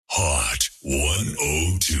Hot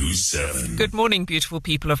 1027. Good morning, beautiful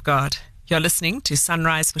people of God. You're listening to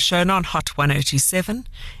Sunrise for Shona on Hot 1027.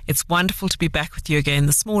 It's wonderful to be back with you again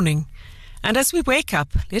this morning. And as we wake up,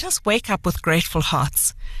 let us wake up with grateful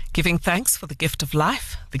hearts, giving thanks for the gift of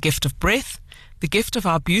life, the gift of breath, the gift of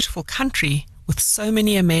our beautiful country with so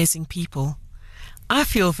many amazing people. I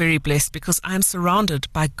feel very blessed because I'm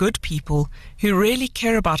surrounded by good people who really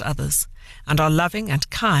care about others and are loving and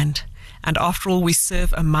kind. And after all, we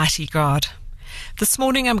serve a mighty God. This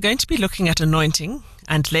morning I'm going to be looking at anointing,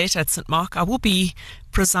 and later at St. Mark I will be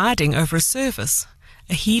presiding over a service,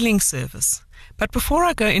 a healing service. But before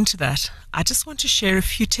I go into that, I just want to share a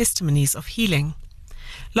few testimonies of healing.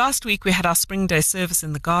 Last week we had our Spring Day service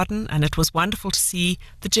in the garden, and it was wonderful to see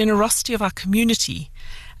the generosity of our community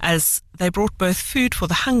as they brought both food for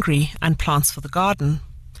the hungry and plants for the garden.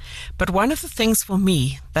 But one of the things for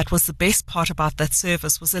me that was the best part about that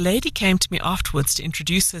service was a lady came to me afterwards to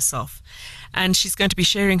introduce herself, and she's going to be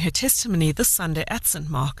sharing her testimony this Sunday at St.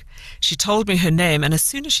 Mark. She told me her name, and as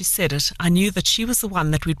soon as she said it, I knew that she was the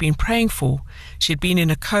one that we'd been praying for. She had been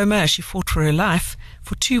in a coma as she fought for her life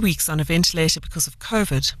for 2 weeks on a ventilator because of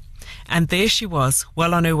COVID, and there she was,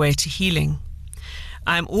 well on her way to healing.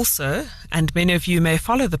 I'm also, and many of you may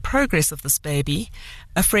follow the progress of this baby,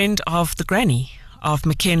 a friend of the granny of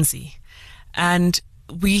Mackenzie, and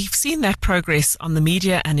we've seen that progress on the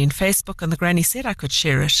media and in Facebook, and the granny said I could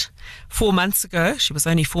share it. 4 months ago, she was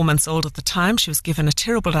only 4 months old at the time, she was given a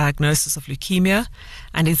terrible diagnosis of leukemia,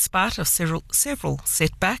 and in spite of several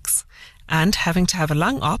setbacks and having to have a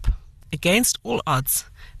lung op, against all odds,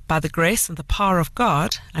 by the grace and the power of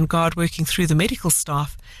God and God working through the medical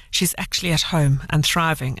staff, she's actually at home and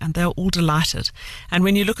thriving, and they're all delighted. And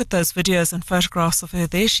when you look at those videos and photographs of her,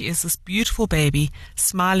 there she is, this beautiful baby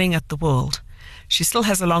smiling at the world. She still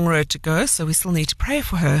has a long road to go, so we still need to pray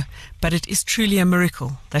for her, but it is truly a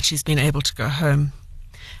miracle that she's been able to go home.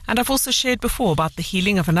 And I've also shared before about the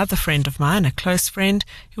healing of another friend of mine, a close friend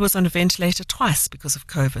who was on a ventilator twice because of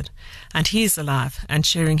COVID. And he is alive and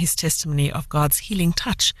sharing his testimony of God's healing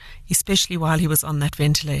touch, especially while he was on that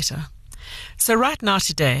ventilator. So right now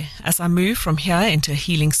today, as I move from here into a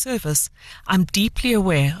healing service, I'm deeply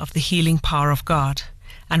aware of the healing power of God.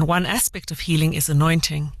 And one aspect of healing is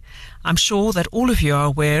anointing. I'm sure that all of you are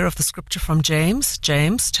aware of the scripture from James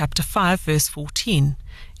chapter 5, verse 14.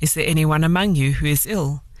 Is there anyone among you who is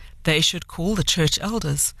ill? They should call the church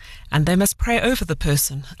elders, and they must pray over the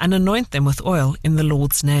person and anoint them with oil in the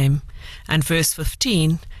Lord's name. And verse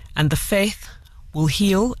 15, and the faith will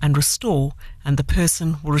heal and restore, and the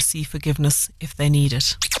person will receive forgiveness if they need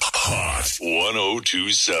it. Hot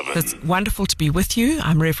 1027. It's wonderful to be with you.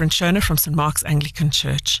 I'm Reverend Shona from St. Mark's Anglican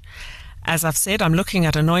Church. As I've said, I'm looking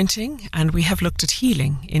at anointing, and we have looked at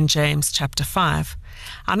healing in James chapter 5.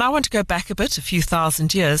 I now want to go back a bit, a few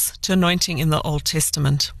thousand years, to anointing in the Old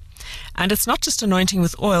Testament. And it's not just anointing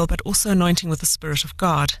with oil, but also anointing with the Spirit of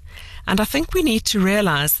God. And I think we need to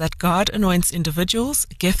realize that God anoints individuals,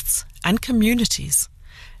 gifts, and communities,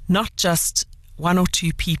 not just one or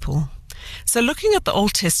two people. So looking at the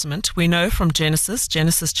Old Testament, we know from Genesis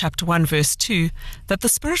chapter 1, verse 2, that the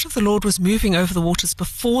Spirit of the Lord was moving over the waters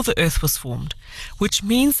before the earth was formed, which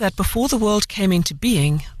means that before the world came into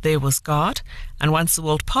being, there was God, and once the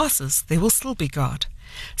world passes, there will still be God.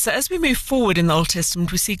 So as we move forward in the Old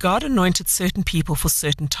Testament, we see God anointed certain people for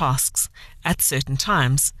certain tasks at certain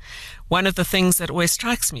times. One of the things that always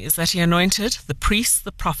strikes me is that he anointed the priests,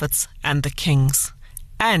 the prophets, and the kings,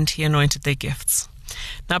 and he anointed their gifts.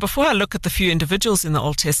 Now, before I look at the few individuals in the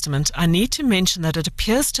Old Testament, I need to mention that it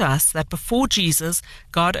appears to us that before Jesus,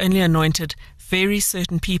 God only anointed very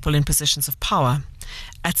certain people in positions of power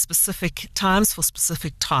at specific times for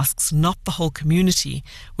specific tasks, not the whole community,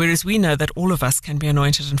 whereas we know that all of us can be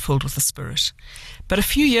anointed and filled with the Spirit. But a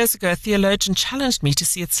few years ago, a theologian challenged me to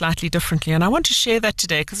see it slightly differently, and I want to share that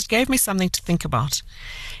today because it gave me something to think about.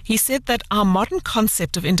 He said that our modern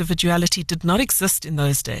concept of individuality did not exist in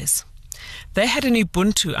those days. They had an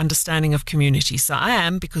Ubuntu understanding of community. So I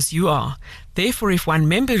am because you are. Therefore, if one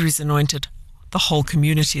member is anointed, the whole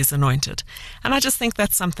community is anointed. And I just think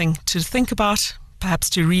that's something to think about, perhaps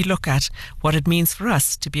to relook at what it means for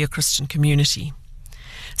us to be a Christian community.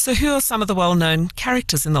 So who are some of the well-known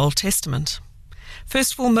characters in the Old Testament?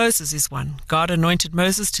 First of all, Moses is one. God anointed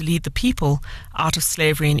Moses to lead the people out of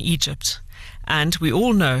slavery in Egypt. And we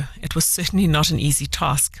all know it was certainly not an easy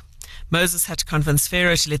task. Moses had to convince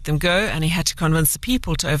Pharaoh to let them go, and he had to convince the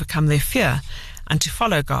people to overcome their fear and to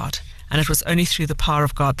follow God. And it was only through the power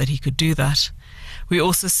of God that he could do that. We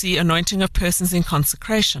also see anointing of persons in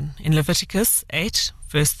consecration. In Leviticus 8,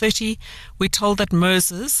 verse 30, we're told that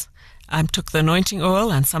Moses took the anointing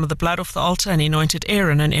oil and some of the blood off the altar, and he anointed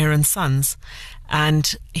Aaron and Aaron's sons.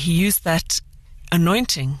 And he used that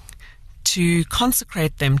anointing to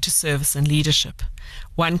consecrate them to service and leadership.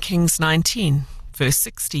 1 Kings 19, verse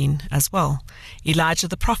 16 as well. Elijah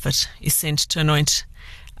the prophet is sent to anoint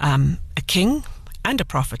a king and a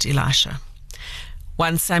prophet, Elisha.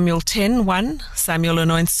 1 Samuel 10:1, Samuel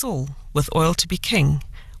anoints Saul with oil to be king.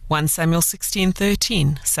 1 Samuel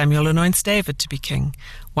 16:13, Samuel anoints David to be king.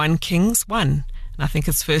 1 Kings 1, and I think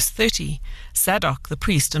it's verse 30, Zadok the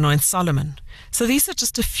priest anoints Solomon. So these are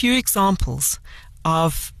just a few examples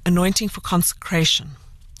of anointing for consecration.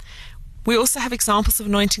 We also have examples of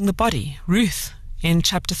anointing the body. Ruth, in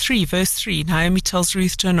chapter 3, verse 3, Naomi tells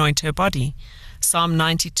Ruth to anoint her body. Psalm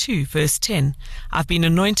 92, verse 10, I've been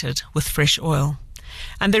anointed with fresh oil.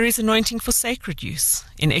 And there is anointing for sacred use.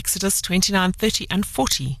 In Exodus 29, 30 and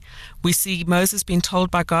 40, we see Moses being told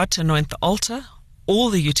by God to anoint the altar, all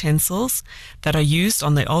the utensils that are used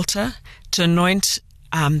on the altar, to anoint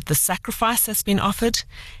the sacrifice that's been offered,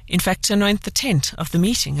 in fact, to anoint the tent of the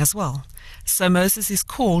meeting as well. So Moses is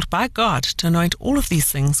called by God to anoint all of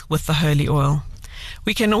these things with the holy oil.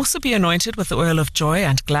 We can also be anointed with the oil of joy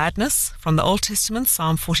and gladness. From the Old Testament,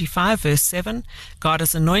 Psalm 45, verse 7, God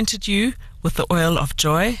has anointed you with the oil of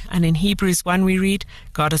joy. And in Hebrews 1, we read,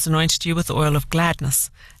 God has anointed you with the oil of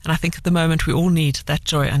gladness. And I think at the moment we all need that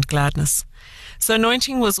joy and gladness. So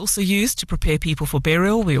anointing was also used to prepare people for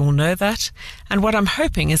burial. We all know that. And what I'm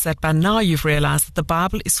hoping is that by now you've realized that the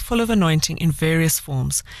Bible is full of anointing in various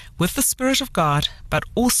forms, with the Spirit of God, but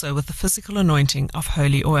also with the physical anointing of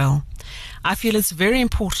holy oil. I feel it's very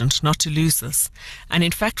important not to lose this, and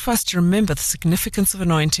in fact for us to remember the significance of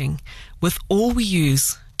anointing with all we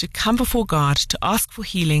use to come before God, to ask for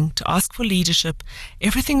healing, to ask for leadership.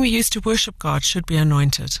 Everything we use to worship God should be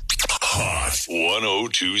anointed. Hot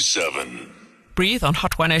 1027. Breathe on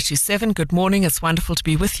Hot 1027. Good morning. It's wonderful to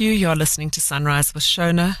be with you. You're listening to Sunrise with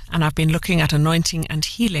Shona, and I've been looking at anointing and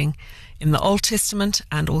healing in the Old Testament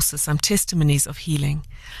and also some testimonies of healing.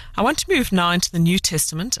 I want to move now into the New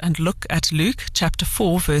Testament and look at Luke chapter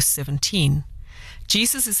 4, verse 17.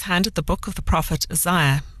 Jesus is handed the book of the prophet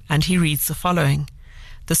Isaiah, and he reads the following: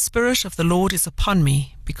 The Spirit of the Lord is upon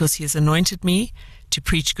me, because he has anointed me to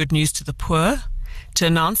preach good news to the poor, to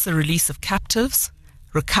announce the release of captives,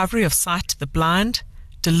 recovery of sight to the blind,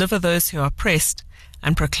 deliver those who are oppressed,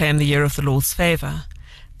 and proclaim the year of the Lord's favor.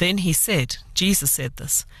 Then he said, Jesus said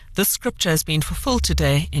this scripture has been fulfilled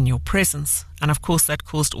today in your presence. And of course that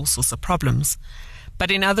caused all sorts of problems.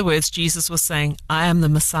 But in other words, Jesus was saying, I am the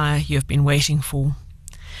Messiah you have been waiting for.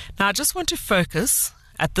 Now I just want to focus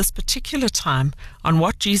at this particular time on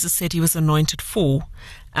what Jesus said he was anointed for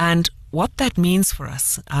and what that means for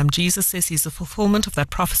us. Jesus says he's the fulfillment of that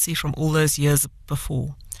prophecy from all those years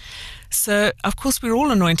before. So, of course, we're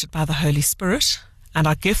all anointed by the Holy Spirit, and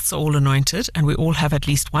our gifts are all anointed, and we all have at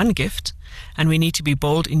least one gift, and we need to be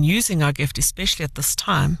bold in using our gift, especially at this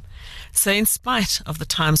time. So in spite of the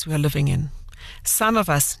times we are living in, some of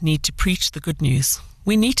us need to preach the good news.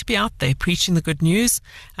 We need to be out there preaching the good news,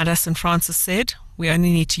 and as St. Francis said, we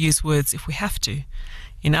only need to use words if we have to.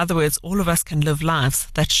 In other words, all of us can live lives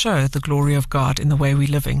that show the glory of God in the way we're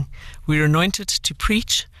living. We're anointed to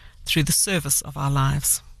preach through the service of our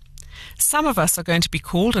lives. Some of us are going to be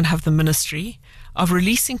called and have the ministry of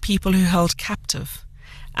releasing people who held captive,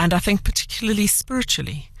 and I think particularly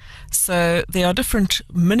spiritually. So there are different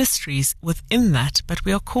ministries within that, but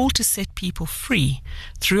we are called to set people free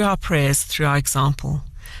through our prayers, through our example.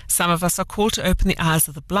 Some of us are called to open the eyes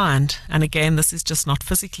of the blind, and again, this is just not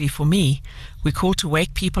physically for me. We're called to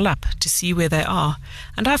wake people up, to see where they are,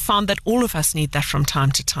 and I've found that all of us need that from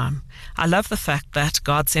time to time. I love the fact that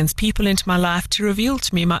God sends people into my life to reveal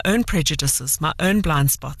to me my own prejudices, my own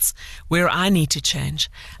blind spots, where I need to change,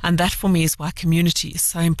 and that for me is why community is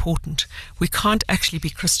so important. We can't actually be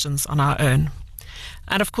Christians on our own.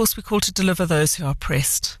 And of course, we're called to deliver those who are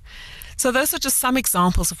oppressed. So those are just some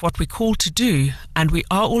examples of what we're called to do, and we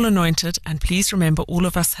are all anointed, and please remember all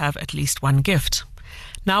of us have at least one gift.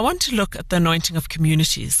 Now I want to look at the anointing of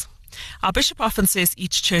communities. Our bishop often says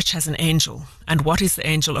each church has an angel, and what is the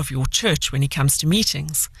angel of your church when he comes to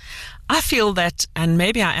meetings? I feel that, and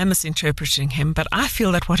maybe I am misinterpreting him, but I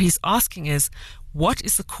feel that what he's asking is, what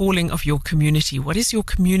is the calling of your community? What is your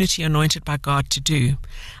community anointed by God to do?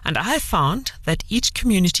 And I have found that each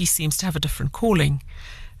community seems to have a different calling,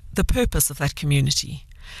 the purpose of that community.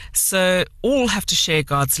 So all have to share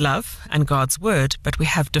God's love and God's word, but we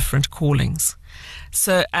have different callings.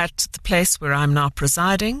 So at the place where I'm now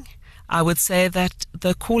presiding, I would say that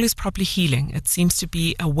the call is probably healing. It seems to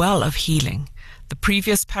be a well of healing. The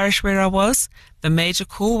previous parish where I was, the major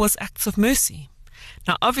call was acts of mercy.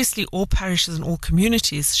 Now, obviously, all parishes and all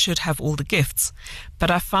communities should have all the gifts,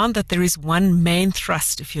 but I found that there is one main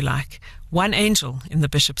thrust, if you like, one angel, in the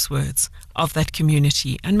bishop's words, of that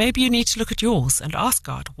community. And maybe you need to look at yours and ask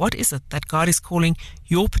God, what is it that God is calling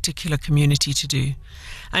your particular community to do?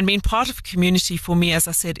 And being part of a community, for me, as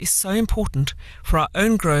I said, is so important for our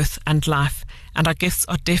own growth and life, and our gifts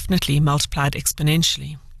are definitely multiplied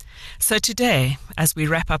exponentially. So today, as we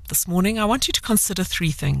wrap up this morning, I want you to consider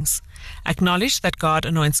three things. Acknowledge that God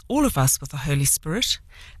anoints all of us with the Holy Spirit.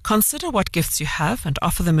 Consider what gifts you have and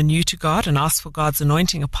offer them anew to God and ask for God's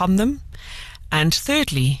anointing upon them. And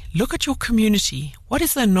thirdly, look at your community. What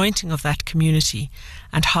is the anointing of that community?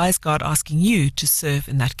 And how is God asking you to serve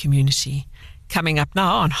in that community? Coming up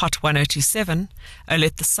now on Hot 1027, Oh,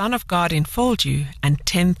 Let the Son of God Enfold You and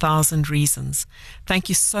 10,000 Reasons. Thank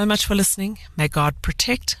you so much for listening. May God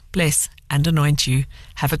protect, bless, and anoint you.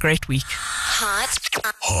 Have a great week. Hot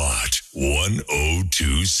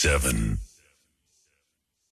 1027.